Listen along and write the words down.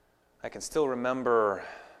I can still remember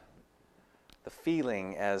the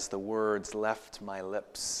feeling as the words left my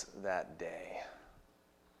lips that day.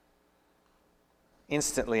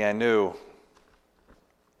 Instantly I knew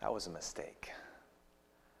that was a mistake.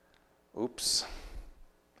 Oops.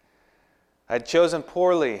 I'd chosen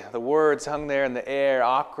poorly. The words hung there in the air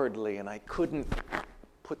awkwardly, and I couldn't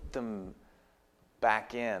put them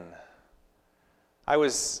back in. I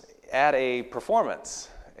was at a performance,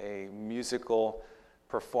 a musical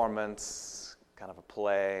performance, kind of a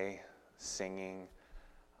play, singing,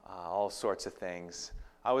 all sorts of things.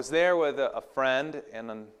 I was there with a friend,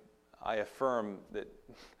 and I affirm that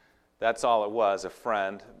that's all it was, a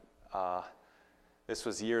friend. This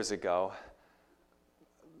was years ago.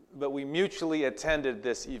 But we mutually attended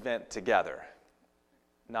this event together.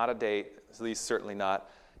 Not a date, at least certainly not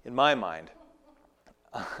in my mind.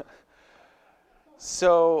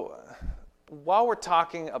 So while we're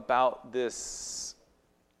talking about this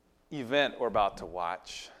event we're about to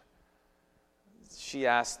watch, she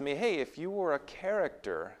asked me, hey, if you were a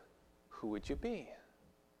character, who would you be?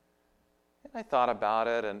 And I thought about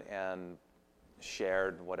it and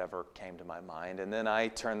shared whatever came to my mind. And then I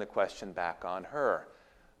turned the question back on her.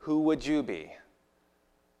 Who would you be?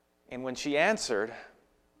 And when she answered,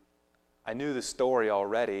 I knew the story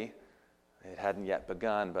already. It hadn't yet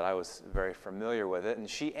begun, but I was very familiar with it. And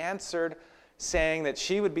she answered saying that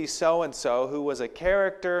she would be so-and-so, who was a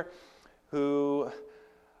character who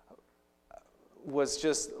was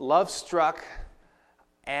just love-struck,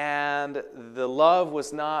 and the love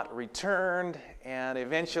was not returned, and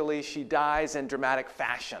eventually she dies in dramatic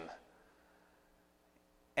fashion.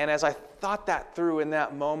 And as I thought that through in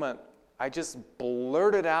that moment, I just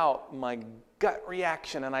blurted out my gut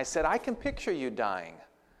reaction, and I said, I can picture you dying.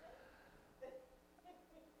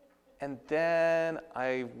 And then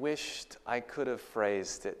I wished I could have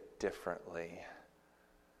phrased it differently.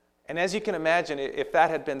 And as you can imagine, if that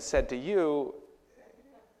had been said to you,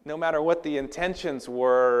 no matter what the intentions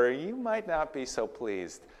were, you might not be so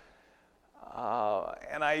pleased.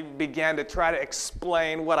 And I began to try to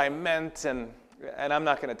explain what I meant, and I'm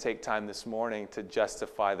not going to take time this morning to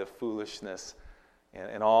justify the foolishness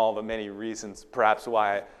and all the many reasons, perhaps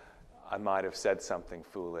why I might have said something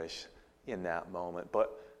foolish in that moment.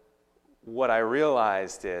 But what I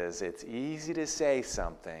realized is it's easy to say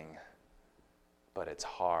something, but it's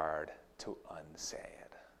hard to unsay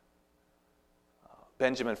it.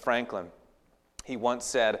 Benjamin Franklin, he once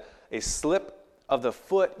said, a slip of the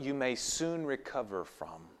foot you may soon recover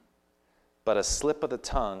from, but a slip of the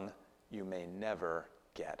tongue you may never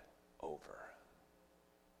get over.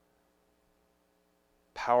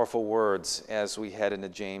 Powerful words as we head into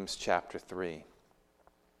James chapter 3.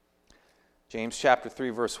 James chapter 3,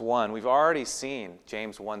 verse 1. We've already seen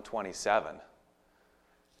James 1:27.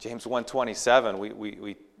 James 1:27,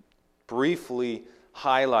 we briefly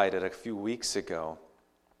highlighted a few weeks ago.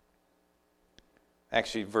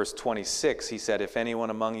 Actually, verse 26, he said, if anyone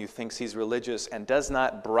among you thinks he's religious and does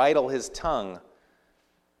not bridle his tongue,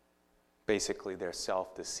 basically they're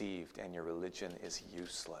self-deceived and your religion is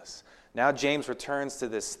useless. Now James returns to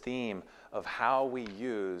this theme of how we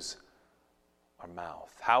use our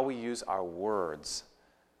mouth, how we use our words.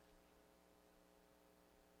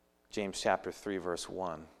 James chapter 3, verse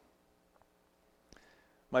 1.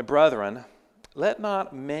 My brethren, let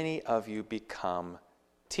not many of you become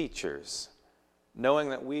teachers, knowing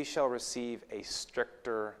that we shall receive a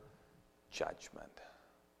stricter judgment.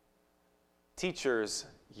 Teachers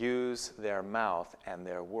use their mouth and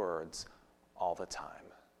their words all the time.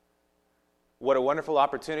 What a wonderful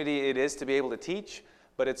opportunity it is to be able to teach,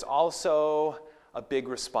 but it's also a big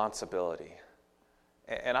responsibility.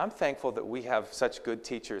 And I'm thankful that we have such good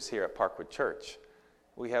teachers here at Parkwood Church.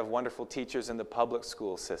 We have wonderful teachers in the public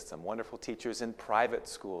school system, wonderful teachers in private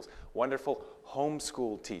schools, wonderful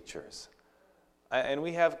homeschool teachers. And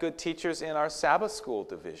we have good teachers in our Sabbath school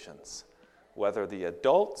divisions, whether the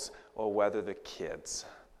adults or whether the kids.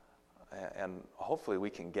 And hopefully we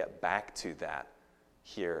can get back to that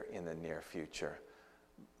here in the near future.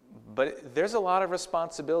 But there's a lot of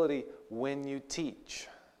responsibility when you teach,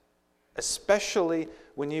 especially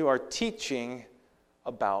when you are teaching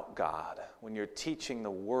about God, when you're teaching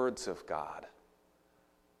the words of God.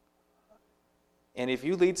 And if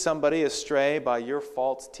you lead somebody astray by your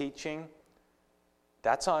false teaching,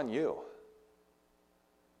 that's on you.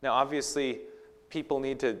 Now, obviously, people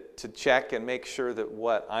need to check and make sure that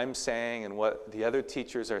what I'm saying and what the other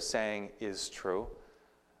teachers are saying is true.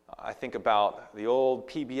 I think about the old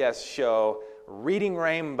PBS show, Reading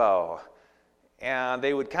Rainbow, and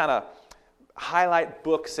they would kind of highlight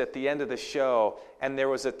books at the end of the show, and there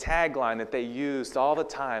was a tagline that they used all the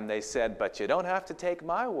time. They said, "But you don't have to take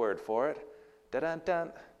my word for it."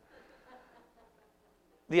 Dun-dun-dun.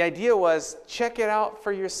 The idea was, check it out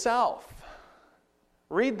for yourself.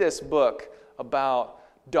 Read this book about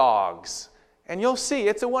dogs, and you'll see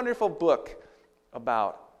it's a wonderful book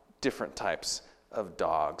about different types of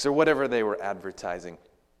dogs, or whatever they were advertising.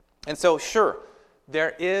 And so, sure,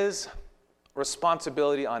 there is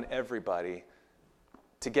responsibility on everybody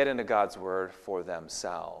to get into God's Word for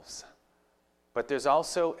themselves. But there's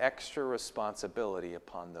also extra responsibility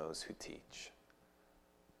upon those who teach,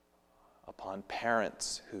 upon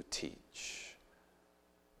parents who teach,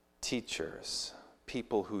 teachers,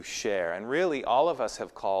 people who share. And really, all of us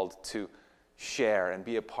have called to share and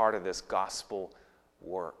be a part of this gospel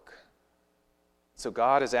work. So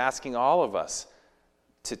God is asking all of us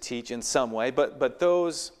to teach in some way, but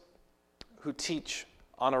those who teach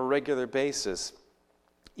on a regular basis,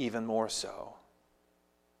 even more so.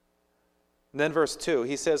 And then verse 2,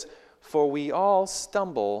 he says, "For we all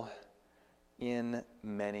stumble in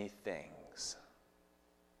many things."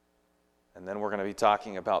 And then we're going to be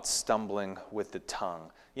talking about stumbling with the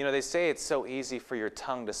tongue. You know, they say it's so easy for your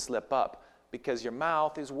tongue to slip up because your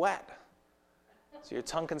mouth is wet. So your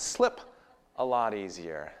tongue can slip a lot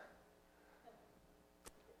easier.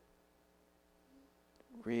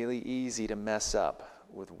 Really easy to mess up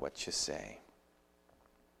with what you say.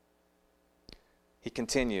 He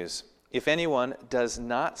continues, "If anyone does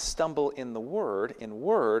not stumble in word,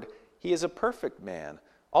 he is a perfect man,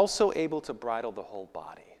 also able to bridle the whole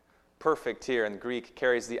body." Perfect here in Greek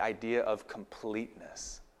carries the idea of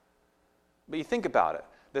completeness. But you think about it,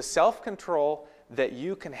 the self-control that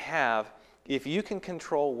you can have if you can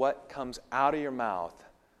control what comes out of your mouth,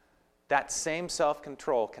 that same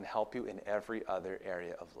self-control can help you in every other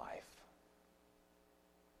area of life.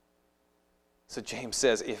 So James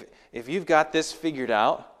says, if you've got this figured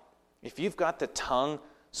out, if you've got the tongue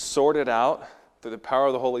sorted out through the power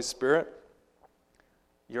of the Holy Spirit,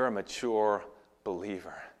 you're a mature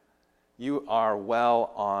believer. You are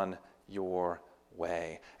well on your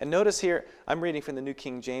way. And notice here, I'm reading from the New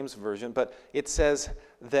King James Version, but it says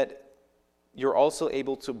that you're also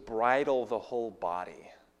able to bridle the whole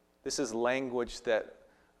body. This is language that,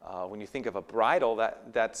 when you think of a bridle,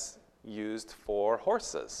 that's used for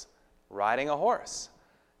horses, riding a horse.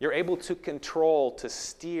 You're able to control, to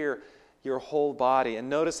steer your whole body. And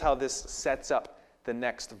notice how this sets up the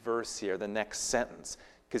next verse here, the next sentence,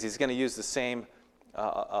 because he's going to use the same,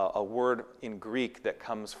 a word in Greek that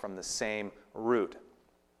comes from the same root.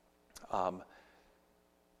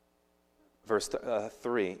 Verse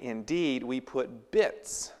 3, "Indeed, we put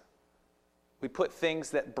bits," we put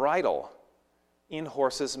things that bridle in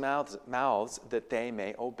horses' mouths that they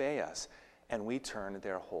may obey us, and we turn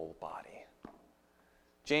their whole body.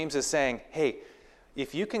 James is saying, hey,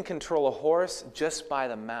 if you can control a horse just by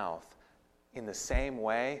the mouth, in the same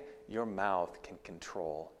way, your mouth can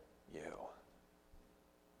control you.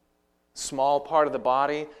 Small part of the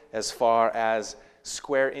body as far as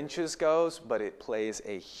square inches goes, but it plays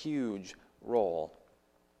a huge role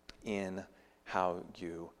in how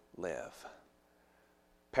you live.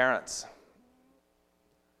 Parents,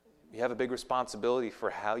 you have a big responsibility for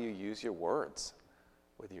how you use your words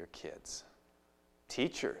with your kids.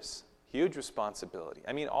 Teachers, huge responsibility.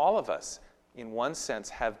 I mean, all of us, in one sense,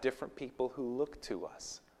 have different people who look to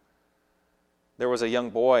us. There was a young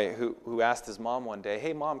boy who asked his mom one day,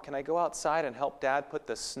 "Hey, Mom, can I go outside and help Dad put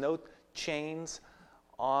the snow chains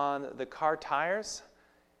on the car tires?"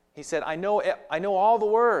 He said, I know all the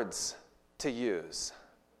words to use.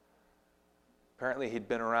 Apparently, he'd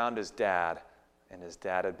been around his dad, and his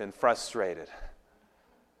dad had been frustrated.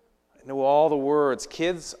 I know all the words.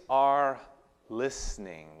 Kids are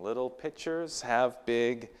listening. Little pitchers have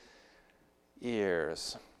big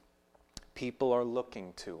ears. People are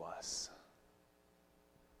looking to us.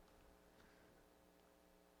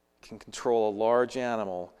 Can control a large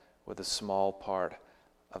animal with a small part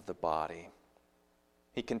of the body.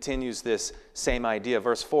 He continues this same idea.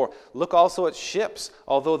 Verse 4, "Look also at ships.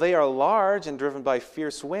 Although they are large and driven by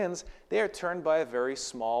fierce winds, they are turned by a very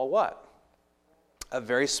small" what? "A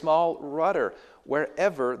very small rudder,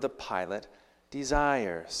 wherever the pilot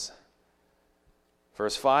desires."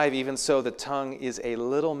 Verse 5, "Even so the tongue is a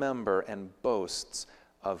little member and boasts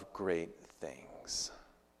of great things."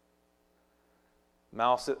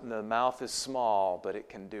 The mouth is small, but it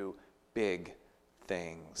can do big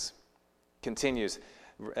things. Continues,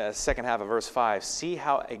 second half of verse 5, "See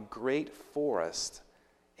how a great forest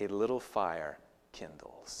a little fire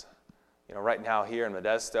kindles." Right now here in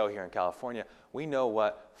Modesto, here in California, we know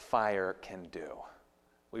what fire can do.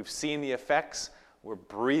 We've seen the effects. We're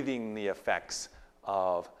breathing the effects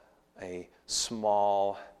of a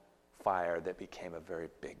small fire that became a very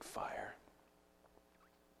big fire.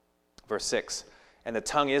 Verse 6, and the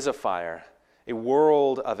tongue is a fire, a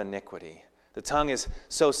world of iniquity. The tongue is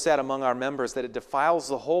so set among our members that it defiles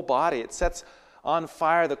the whole body. It sets on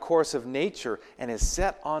fire the course of nature and is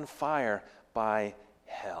set on fire by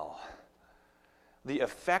hell. The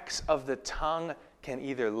effects of the tongue can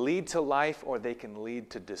either lead to life or they can lead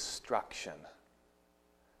to destruction.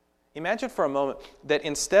 Imagine for a moment that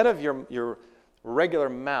instead of your regular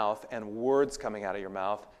mouth and words coming out of your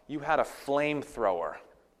mouth, you had a flamethrower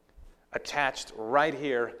attached right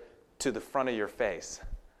here to the front of your face.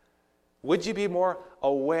 Would you be more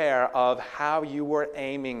aware of how you were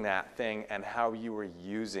aiming that thing and how you were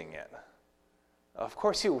using it? Of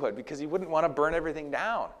course you would, because you wouldn't want to burn everything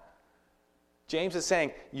down. James is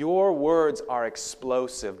saying your words are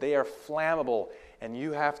explosive, they are flammable, and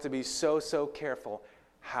you have to be so careful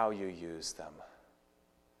how you use them.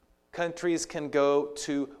 Countries can go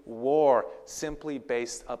to war simply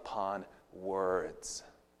based upon words.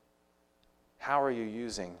 How are you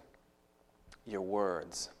using your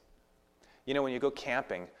words? You know, when you go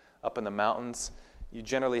camping up in the mountains, you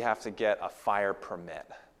generally have to get a fire permit.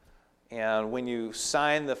 And when you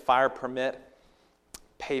sign the fire permit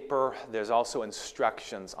paper, there's also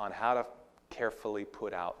instructions on how to carefully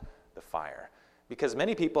put out the fire. Because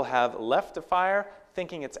many people have left a fire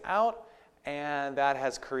thinking it's out, and that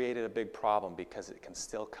has created a big problem because it can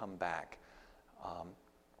still come back.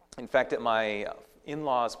 In fact, at my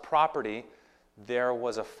in-laws' property, there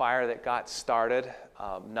was a fire that got started,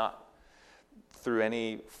 not through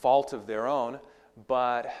any fault of their own,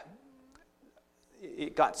 but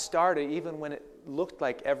it got started even when it looked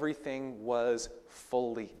like everything was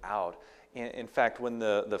fully out. In fact, when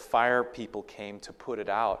the fire people came to put it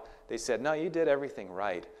out, they said, no, you did everything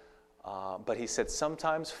right. But he said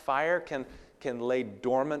sometimes fire can lay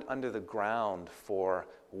dormant under the ground for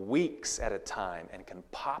weeks at a time and can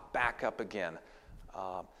pop back up again.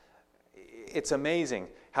 It's amazing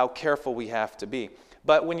how careful we have to be.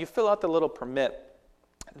 But when you fill out the little permit,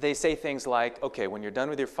 they say things like, okay, when you're done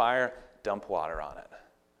with your fire, dump water on it.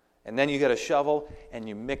 And then you get a shovel and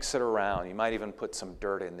you mix it around. You might even put some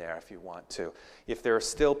dirt in there if you want to. If there are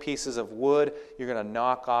still pieces of wood, you're going to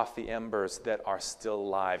knock off the embers that are still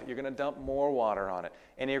live. You're going to dump more water on it.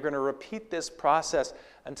 And you're going to repeat this process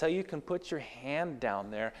until you can put your hand down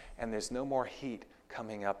there and there's no more heat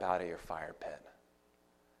coming up out of your fire pit.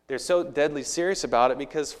 They're so deadly serious about it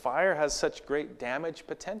because fire has such great damage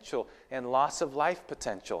potential and loss of life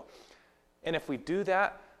potential. And if we do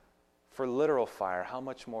that for literal fire, how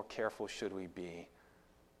much more careful should we be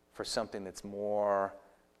for something that's more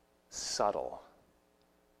subtle?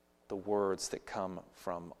 The words that come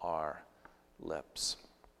from our lips.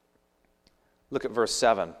 Look at verse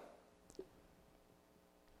 7.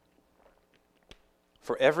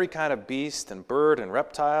 For every kind of beast and bird and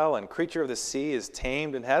reptile and creature of the sea is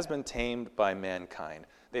tamed and has been tamed by mankind.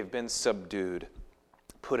 They've been subdued,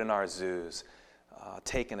 put in our zoos,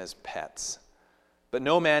 taken as pets. But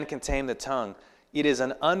no man can tame the tongue. It is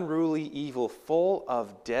an unruly evil full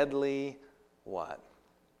of deadly what?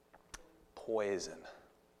 Poison.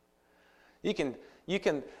 You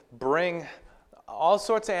can bring all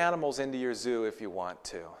sorts of animals into your zoo if you want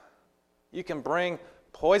to. You can bring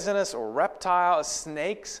poisonous or reptile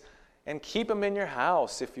snakes and keep them in your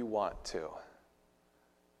house if you want to.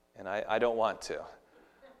 And I don't want to.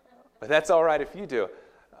 But that's all right if you do.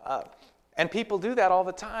 And people do that all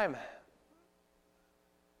the time.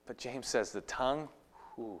 But James says the tongue,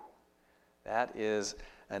 that is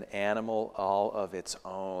an animal all of its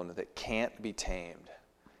own that can't be tamed.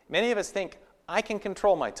 Many of us think, I can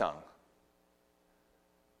control my tongue.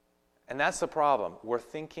 And that's the problem. We're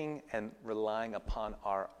thinking and relying upon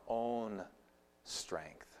our own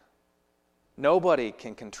strength. Nobody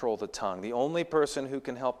can control the tongue. The only person who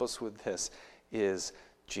can help us with this is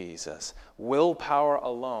Jesus. Willpower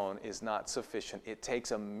alone is not sufficient. It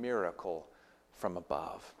takes a miracle from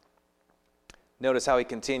above. Notice how he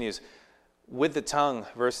continues. With the tongue,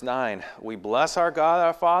 verse 9, we bless our God,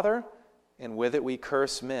 our Father, and with it we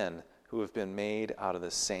curse men who have been made out of the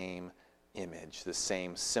same image, the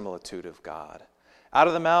same similitude of God. Out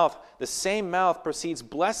of the mouth, the same mouth proceeds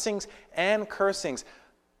blessings and cursings.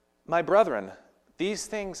 My brethren, these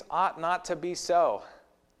things ought not to be so.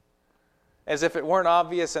 As if it weren't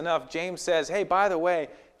obvious enough, James says, hey, by the way,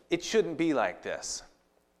 it shouldn't be like this.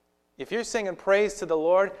 If you're singing praise to the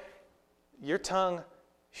Lord, your tongue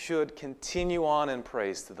should continue on in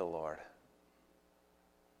praise to the Lord.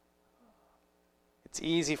 It's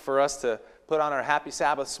easy for us to put on our happy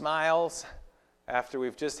Sabbath smiles after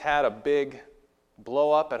we've just had a big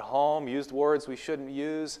blow up at home, used words we shouldn't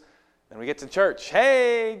use, and we get to church.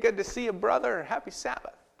 Hey, good to see you, brother. Happy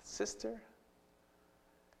Sabbath, sister.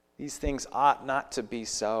 These things ought not to be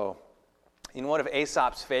so. In one of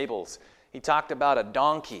Aesop's fables, he talked about a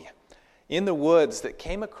donkey in the woods that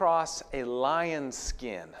came across a lion's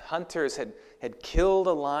skin. Hunters had killed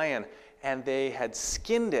a lion, and they had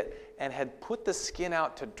skinned it and had put the skin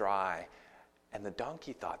out to dry. And the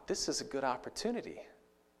donkey thought, this is a good opportunity.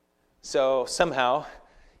 So somehow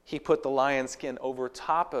he put the lion skin over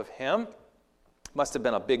top of him. Must have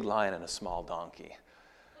been a big lion and a small donkey.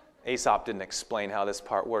 Aesop didn't explain how this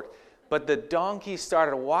part worked. But the donkey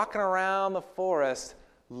started walking around the forest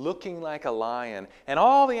looking like a lion. And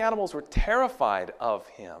all the animals were terrified of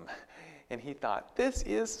him. And he thought, this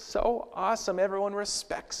is so awesome. Everyone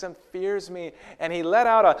respects and fears me. And he let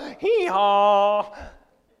out a hee-haw.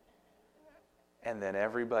 And then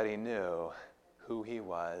everybody knew who he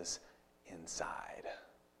was inside.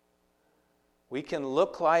 We can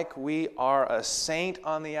look like we are a saint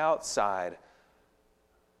on the outside,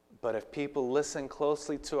 but if people listen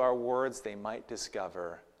closely to our words, they might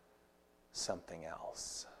discover something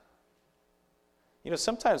else. You know,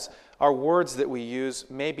 sometimes our words that we use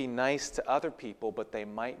may be nice to other people, but they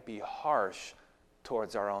might be harsh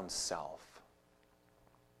towards our own self.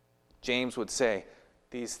 James would say,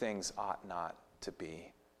 these things ought not to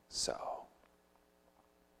be so.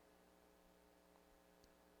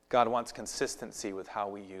 God wants consistency with how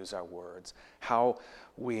we use our words, how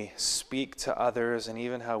we speak to others, and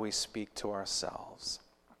even how we speak to ourselves.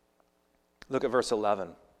 Look at verse 11.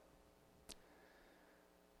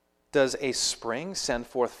 Does a spring send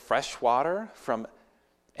forth fresh water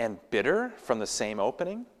and bitter from the same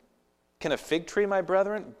opening? Can a fig tree, my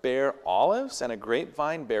brethren, bear olives, and a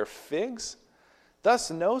grapevine bear figs?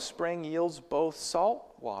 Thus no spring yields both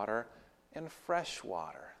salt water and fresh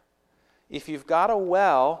water. If you've got a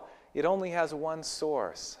well, it only has one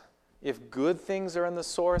source. If good things are in the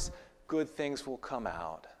source, good things will come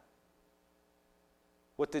out.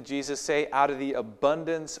 What did Jesus say? Out of the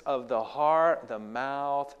abundance of the heart, the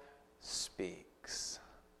mouth speaks.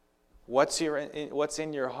 What's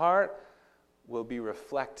in your heart will be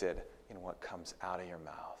reflected in what comes out of your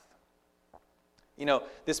mouth. You know,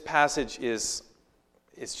 this passage is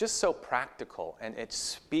just so practical, and it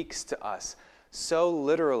speaks to us so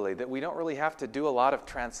literally that we don't really have to do a lot of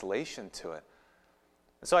translation to it.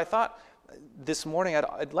 So I thought this morning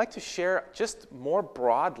I'd like to share just more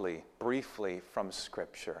broadly, briefly from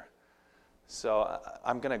Scripture. So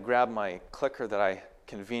I'm going to grab my clicker that I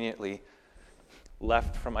conveniently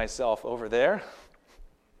left for myself over there.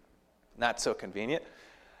 Not so convenient.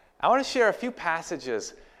 I want to share a few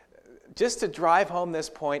passages just to drive home this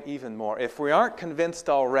point even more. If we aren't convinced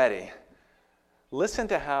already, listen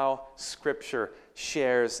to how Scripture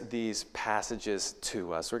shares these passages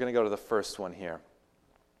to us. We're going to go to the first one here.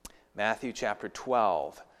 Matthew chapter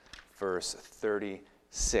 12, verse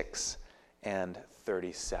 36 and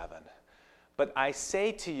 37. But I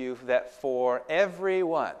say to you that for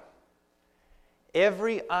everyone,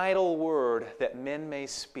 every idle word that men may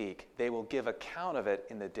speak, they will give account of it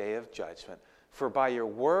in the day of judgment. For by your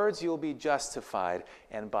words you will be justified,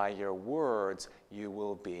 and by your words you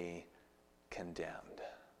will be condemned.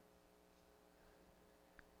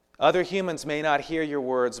 Other humans may not hear your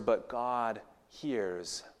words, but God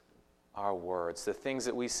hears our words. The things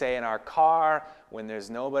that we say in our car when there's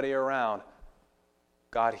nobody around,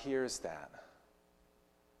 God hears that.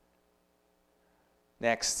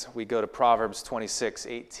 Next, we go to Proverbs 26,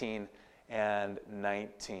 18 and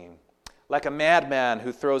 19. Like a madman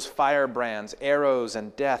who throws firebrands, arrows,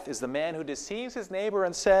 and death is the man who deceives his neighbor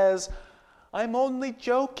and says, I'm only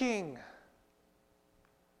joking.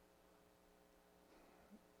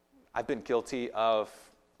 I've been guilty of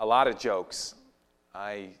a lot of jokes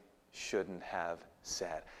I shouldn't have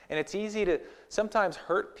said. And it's easy to sometimes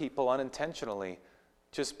hurt people unintentionally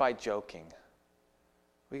just by joking.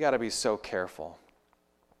 We got to be so careful.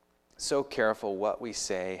 So careful what we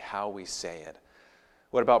say, how we say it.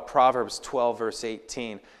 What about Proverbs 12, verse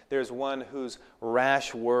 18? There's one whose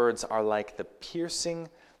rash words are like the piercings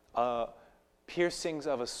of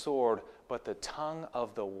a sword, but the tongue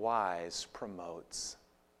of the wise promotes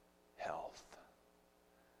health.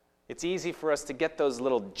 It's easy for us to get those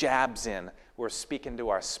little jabs in. We're speaking to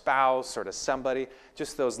our spouse or to somebody,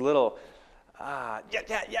 just those little,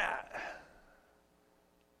 yeah.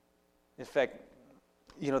 In fact,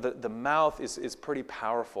 you know, the mouth is pretty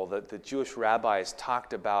powerful. The Jewish rabbis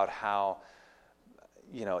talked about how,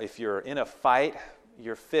 you know, if you're in a fight,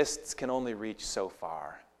 your fists can only reach so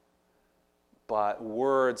far. but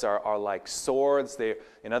words are like swords.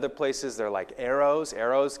 In other places, they're like arrows.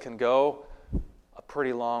 Arrows can go a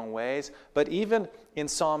pretty long ways. But even in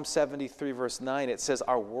Psalm 73, verse 9, it says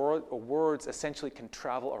our words essentially can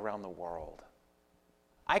travel around the world.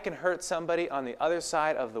 I can hurt somebody on the other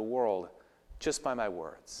side of the world just by my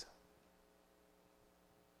words.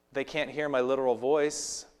 They can't hear my literal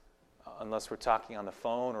voice unless we're talking on the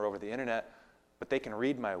phone or over the internet, but they can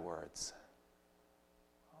read my words.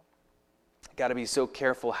 Got to be so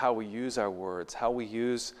careful how we use our words, how we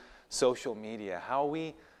use social media, how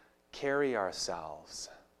we carry ourselves.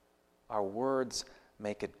 Our words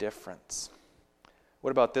make a difference.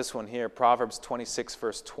 What about this one here? Proverbs 26,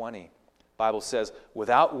 verse 20. Bible says,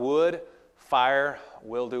 without wood, fire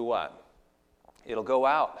will do what? It'll go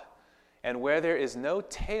out. And where there is no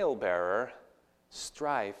talebearer,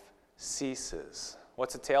 strife ceases.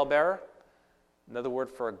 What's a talebearer? Another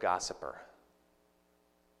word for a gossiper.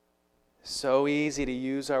 So easy to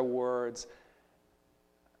use our words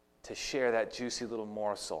to share that juicy little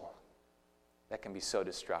morsel that can be so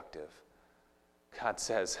destructive. God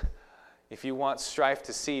says, if you want strife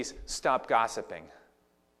to cease, stop gossiping.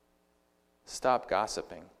 Stop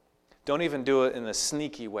gossiping. Don't even do it in a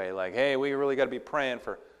sneaky way, like, hey, we really got to be praying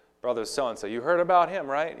for brother so-and-so. You heard about him,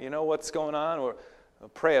 right? You know what's going on? Or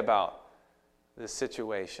pray about this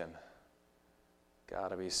situation. Got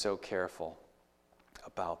to be so careful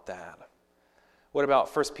about that. What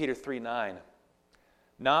about 1 Peter 3:9?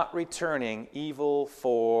 Not returning evil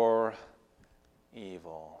for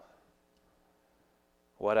evil.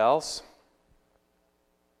 What else?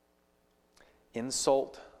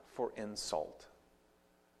 Insult for insult.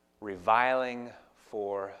 Reviling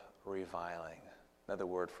for reviling. Another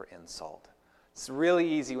word for insult. It's really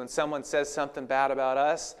easy when someone says something bad about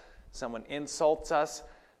us, someone insults us,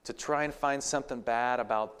 to try and find something bad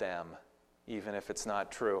about them, even if it's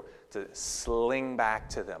not true, to sling back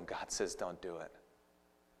to them. God says, don't do it.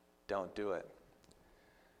 Don't do it.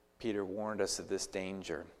 Peter warned us of this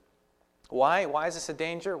danger. Why? Why is this a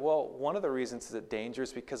danger? Well, one of the reasons it's a danger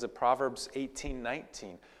is because of Proverbs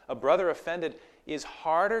 18:19. A brother offended is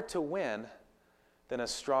harder to win than a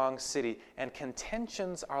strong city, and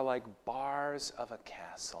contentions are like bars of a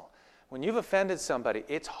castle. When you've offended somebody,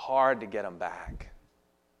 it's hard to get them back.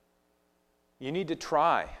 You need to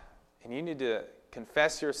try, and you need to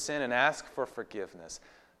confess your sin and ask for forgiveness.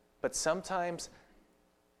 But sometimes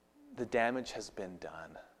the damage has been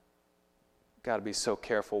done. Got to be so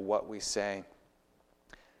careful what we say.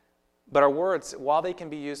 But our words, while they can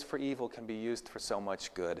be used for evil, can be used for so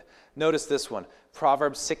much good. Notice this one,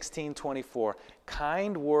 Proverbs 16:24.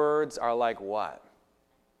 Kind words are like what?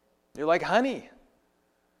 They're like honey.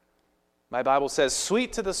 My Bible says,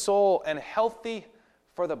 sweet to the soul and healthy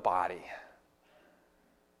for the body.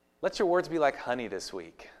 Let your words be like honey this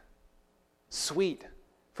week. Sweet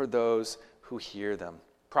for those who hear them.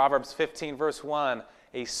 Proverbs 15, verse 1.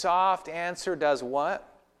 A soft answer does what?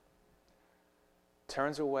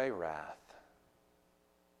 Turns away wrath.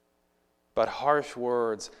 But harsh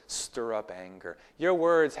words stir up anger. Your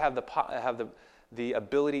words have the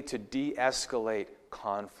ability to de-escalate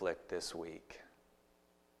conflict this week.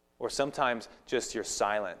 Or sometimes just your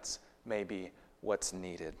silence may be what's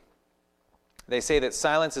needed. They say that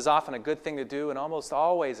silence is often a good thing to do and almost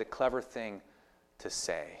always a clever thing to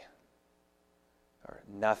say. Or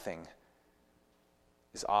nothing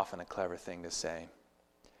is often a clever thing to say.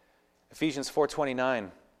 Ephesians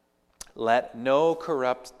 4:29, let no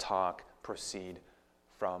corrupt talk proceed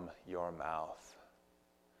from your mouth,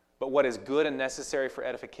 but what is good and necessary for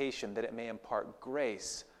edification, that it may impart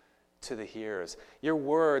grace to the hearers. Your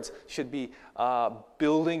words should be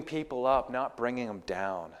building people up, not bringing them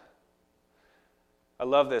down. I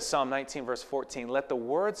love this, Psalm 19, verse 14, let the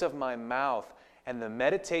words of my mouth and the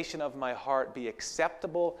meditation of my heart be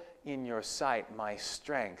acceptable in your sight, my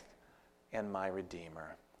strength and my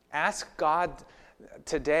Redeemer. Ask God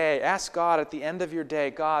today, ask God at the end of your day,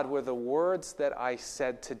 God, were the words that I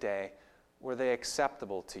said today, were they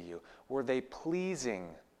acceptable to you? Were they pleasing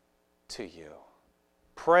to you?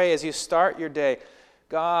 Pray as you start your day,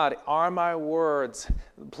 God, are my words,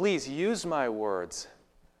 please use my words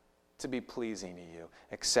to be pleasing to you,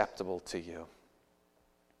 acceptable to you.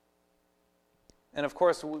 And of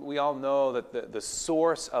course, we all know that the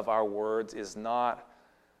source of our words is not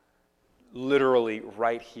literally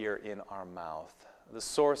right here in our mouth. The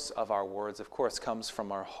source of our words, of course, comes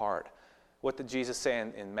from our heart. What did Jesus say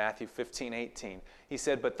in Matthew 15:18? He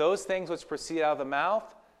said, but those things which proceed out of the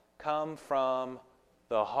mouth come from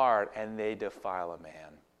the heart, and they defile a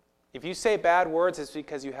man. If you say bad words, it's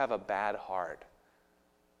because you have a bad heart,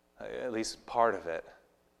 at least part of it.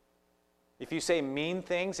 If you say mean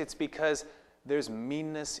things, it's because there's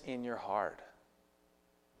meanness in your heart.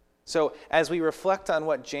 So as we reflect on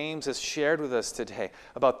what James has shared with us today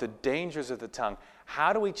about the dangers of the tongue,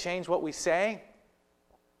 how do we change what we say?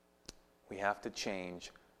 We have to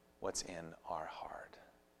change what's in our heart.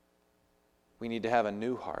 We need to have a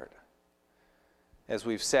new heart. As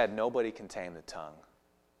we've said, nobody can tame the tongue.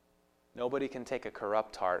 Nobody can take a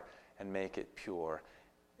corrupt heart and make it pure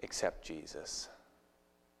except Jesus.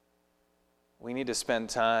 We need to spend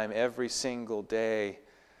time every single day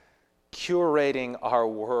curating our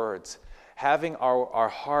words, having our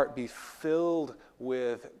heart be filled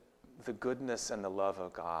with the goodness and the love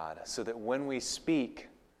of God, so that when we speak,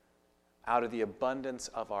 out of the abundance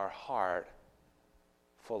of our heart,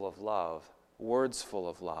 full of love, words full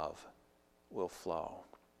of love will flow.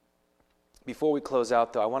 Before we close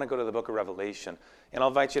out, though, I want to go to the book of Revelation, and I'll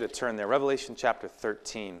invite you to turn there. Revelation chapter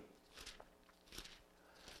 13.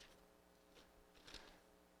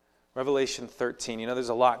 Revelation 13. You know, there's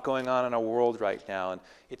a lot going on in our world right now, and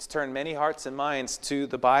it's turned many hearts and minds to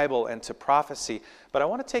the Bible and to prophecy. But I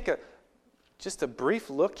want to take just a brief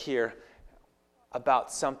look here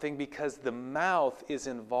about something, because the mouth is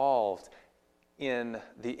involved in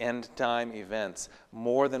the end time events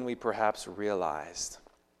more than we perhaps realized.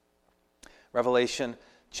 Revelation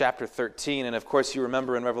chapter 13, and of course you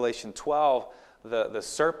remember in Revelation 12, the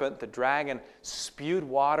serpent, the dragon, spewed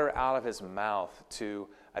water out of his mouth to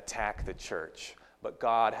attack the church. But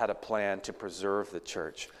God had a plan to preserve the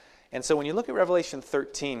church. And so when you look at Revelation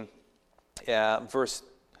 13, verse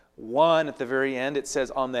 1 at the very end, it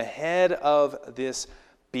says, "On the head of this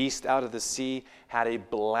beast out of the sea had a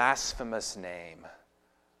blasphemous name."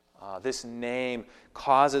 This name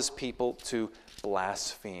causes people to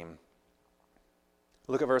blaspheme.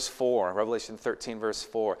 Look at verse 4, Revelation 13, verse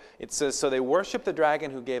 4. It says, "So they worshiped the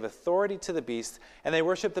dragon who gave authority to the beast, and they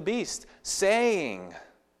worshiped the beast, saying,"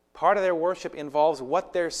 part of their worship involves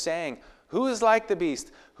what they're saying. Who is like the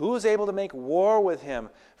beast? Who is able to make war with him?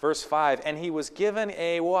 Verse 5, "And he was given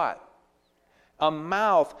a" what? "A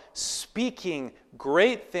mouth speaking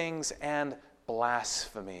great things and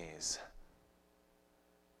blasphemies."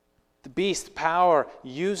 The beast, power,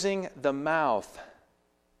 using the mouth,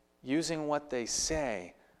 using what they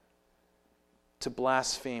say to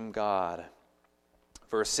blaspheme God.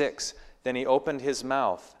 Verse 6, "Then he opened his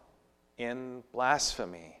mouth in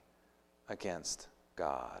blasphemy against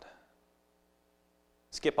God."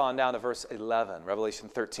 Skip on down to verse 11, Revelation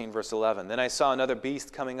 13, verse 11. "Then I saw another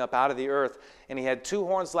beast coming up out of the earth, and he had 2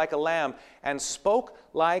 horns like a lamb, and spoke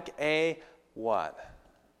like a" what?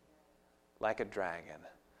 Like a dragon.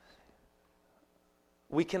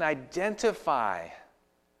 We can identify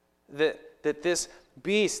that this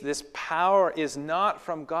beast, this power, is not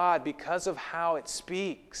from God because of how it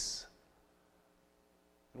speaks.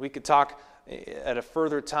 We could talk at a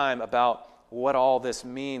further time about what all this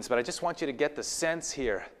means, but I just want you to get the sense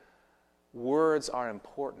here. Words are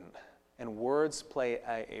important, and words play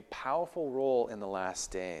a powerful role in the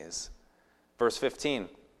last days. Verse 15,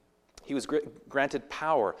 "He was granted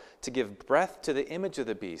power to give breath to the image of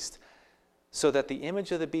the beast, so that the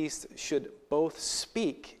image of the beast should both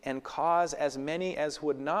speak and cause as many as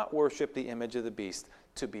would not worship the image of the beast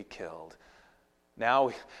to be killed."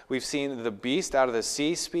 Now we've seen the beast out of the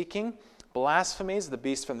sea speaking blasphemies. The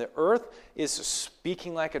beast from the earth is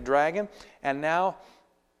speaking like a dragon. And now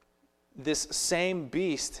this same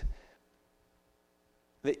beast,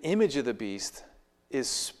 the image of the beast, is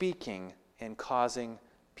speaking and causing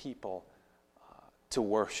people to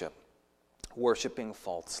worshiping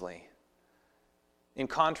falsely. In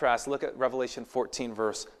contrast, look at Revelation 14,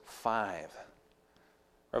 verse 5.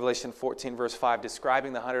 Revelation 14, verse 5,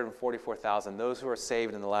 describing the 144,000, those who are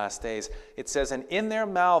saved in the last days. It says, "And in their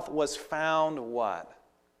mouth was found" what?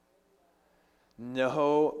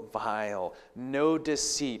 "No guile, no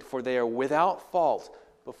deceit, for they are without fault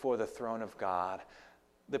before the throne of God."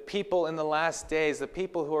 The people in the last days, the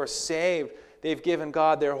people who are saved, they've given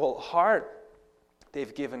God their whole heart.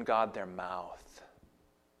 They've given God their mouth.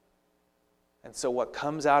 And so what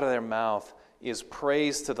comes out of their mouth is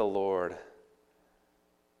praise to the Lord,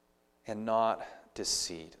 and not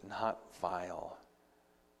deceit, not vile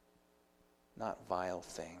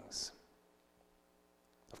things.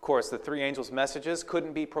 Of course, the 3 angels' messages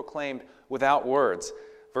couldn't be proclaimed without words.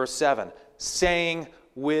 Verse 7, "Saying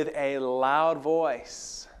with a loud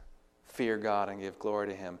voice, fear God and give glory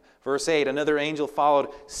to him." Verse 8, "Another angel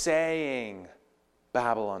followed, saying,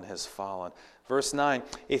 Babylon has fallen." Verse 9,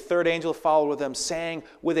 "A third angel followed with them, saying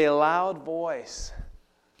with a loud voice."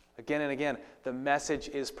 Again and again, the message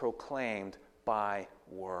is proclaimed by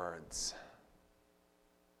words.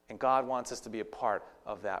 And God wants us to be a part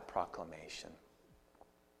of that proclamation.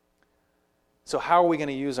 So how are we going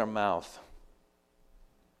to use our mouth?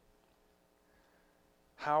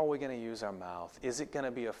 How are we going to use our mouth? Is it going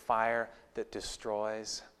to be a fire that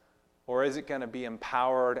destroys? Or is it going to be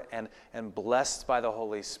empowered and blessed by the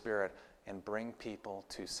Holy Spirit and bring people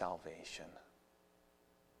to salvation?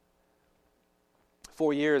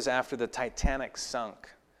 4 years after the Titanic sunk,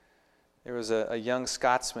 there was a young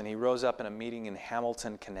Scotsman. He rose up in a meeting in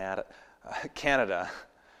Hamilton, Canada.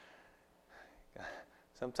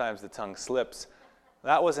 Sometimes the tongue slips.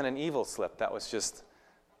 That wasn't an evil slip. That was just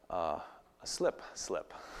a slip.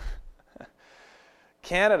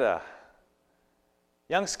 Canada.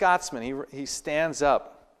 Young Scotsman, he stands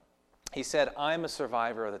up. He said, I'm a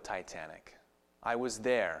survivor of the Titanic. I was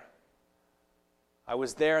there. I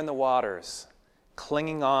was there in the waters,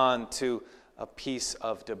 clinging on to a piece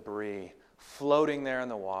of debris, floating there in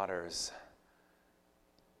the waters.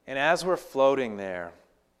 And as we're floating there,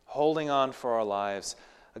 holding on for our lives,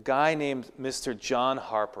 a guy named Mr. John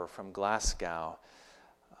Harper from Glasgow,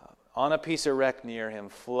 on a piece of wreck near him,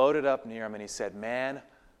 floated up near him, and he said, "Man,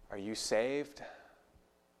 are you saved?"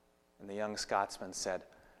 And the young Scotsman said,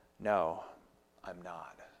 "No, I'm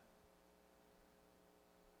not."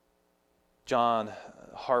 John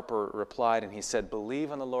Harper replied, and he said,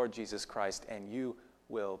 "Believe on the Lord Jesus Christ, and you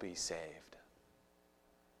will be saved."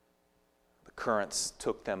 The currents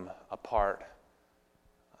took them apart.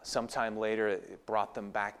 Sometime later, it brought them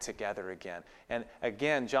back together again. And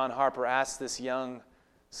again, John Harper asked this young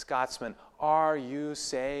Scotsman, "Are you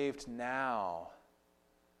saved now?"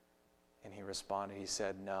 And he responded, he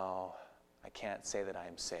said, "No, I can't say that I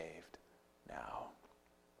am saved now."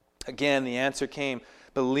 Again, the answer came,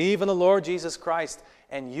 "Believe in the Lord Jesus Christ,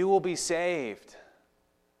 and you will be saved."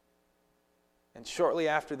 And shortly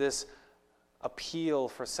after this appeal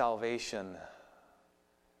for salvation,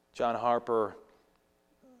 John Harper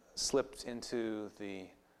slipped into the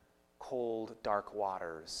cold, dark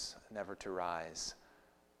waters, never to rise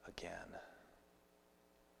again.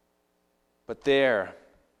 But there,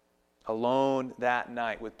 alone that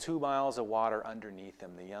night, with 2 miles of water underneath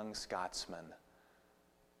him, the young Scotsman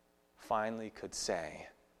finally could say,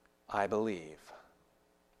 "I believe,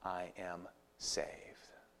 I am saved.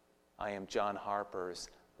 I am John Harper's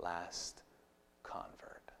last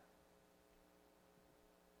convert."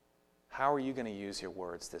 How are you going to use your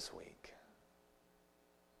words this week?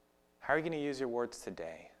 How are you going to use your words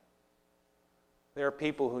today? There are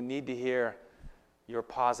people who need to hear your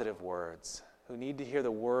positive words, who need to hear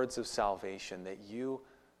the words of salvation that you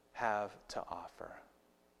have to offer.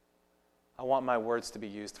 I want my words to be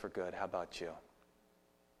used for good. How about you?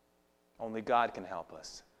 Only God can help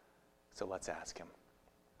us. So let's ask Him.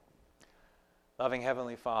 Loving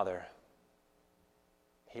Heavenly Father,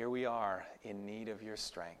 here we are in need of your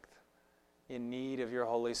strength, in need of your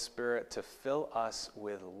Holy Spirit to fill us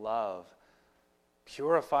with love,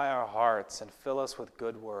 purify our hearts, and fill us with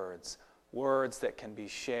good words, words that can be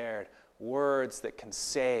shared, words that can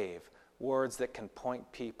save, words that can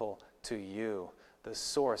point people to you, the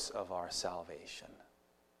source of our salvation.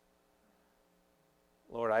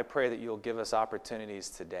 Lord, I pray that you'll give us opportunities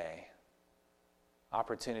today,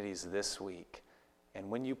 opportunities this week,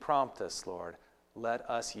 and when you prompt us, Lord, let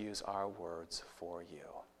us use our words for you.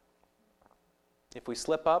 If we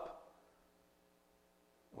slip up,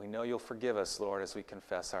 we know you'll forgive us, Lord, as we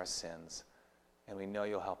confess our sins, and we know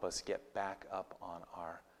you'll help us get back up on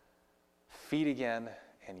our feet again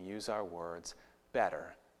and use our words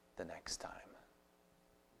better the next time.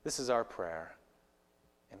 This is our prayer,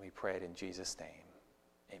 and we pray it in Jesus' name.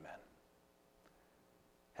 Amen.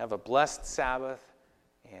 Have a blessed Sabbath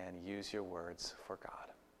and use your words for God.